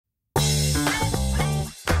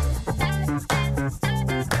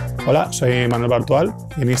Hola, soy Manuel Bartual,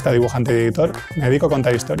 guionista, dibujante y editor. Me dedico a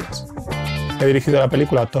contar historias. He dirigido la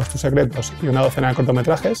película Todos tus secretos y una docena de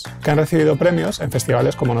cortometrajes que han recibido premios en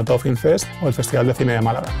festivales como Noto Film Fest o el Festival de Cine de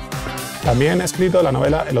Málaga. También he escrito la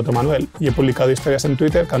novela El otro Manuel y he publicado historias en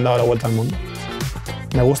Twitter que han dado la vuelta al mundo.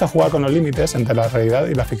 Me gusta jugar con los límites entre la realidad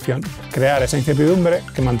y la ficción, crear esa incertidumbre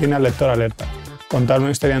que mantiene al lector alerta. Contar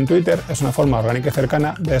una historia en Twitter es una forma orgánica y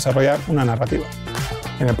cercana de desarrollar una narrativa.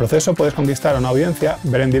 En el proceso puedes conquistar a una audiencia,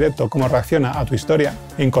 ver en directo cómo reacciona a tu historia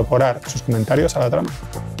e incorporar sus comentarios a la trama.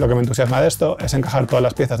 Lo que me entusiasma de esto es encajar todas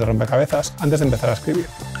las piezas de rompecabezas antes de empezar a escribir.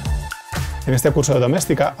 En este curso de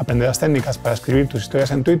Domestika aprenderás técnicas para escribir tus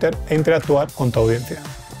historias en Twitter e interactuar con tu audiencia.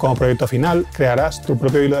 Como proyecto final, crearás tu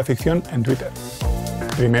propio hilo de ficción en Twitter.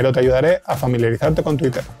 Primero te ayudaré a familiarizarte con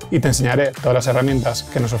Twitter y te enseñaré todas las herramientas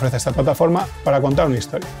que nos ofrece esta plataforma para contar una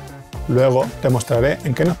historia. Luego te mostraré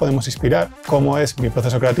en qué nos podemos inspirar, cómo es mi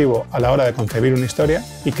proceso creativo a la hora de concebir una historia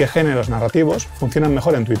y qué géneros narrativos funcionan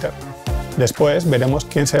mejor en Twitter. Después veremos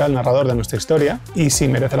quién será el narrador de nuestra historia y si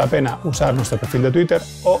merece la pena usar nuestro perfil de Twitter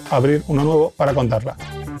o abrir uno nuevo para contarla.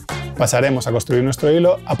 Pasaremos a construir nuestro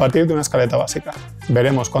hilo a partir de una escaleta básica.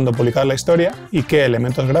 Veremos cuándo publicar la historia y qué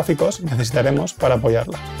elementos gráficos necesitaremos para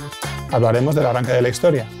apoyarla. Hablaremos del arranque de la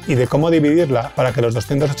historia y de cómo dividirla para que los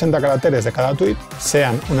 280 caracteres de cada tweet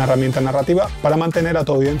sean una herramienta narrativa para mantener a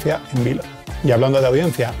tu audiencia en vilo. Y hablando de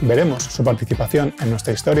audiencia, veremos su participación en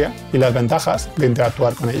nuestra historia y las ventajas de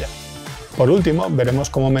interactuar con ella. Por último, veremos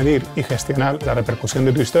cómo medir y gestionar la repercusión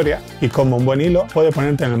de tu historia y cómo un buen hilo puede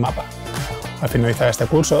ponerte en el mapa. Al finalizar este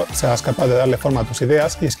curso, serás capaz de darle forma a tus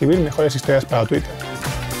ideas y escribir mejores historias para Twitter.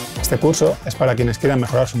 Este curso es para quienes quieran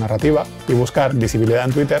mejorar su narrativa y buscar visibilidad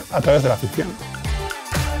en Twitter a través de la ficción.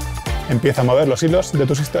 Empieza a mover los hilos de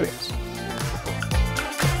tus historias.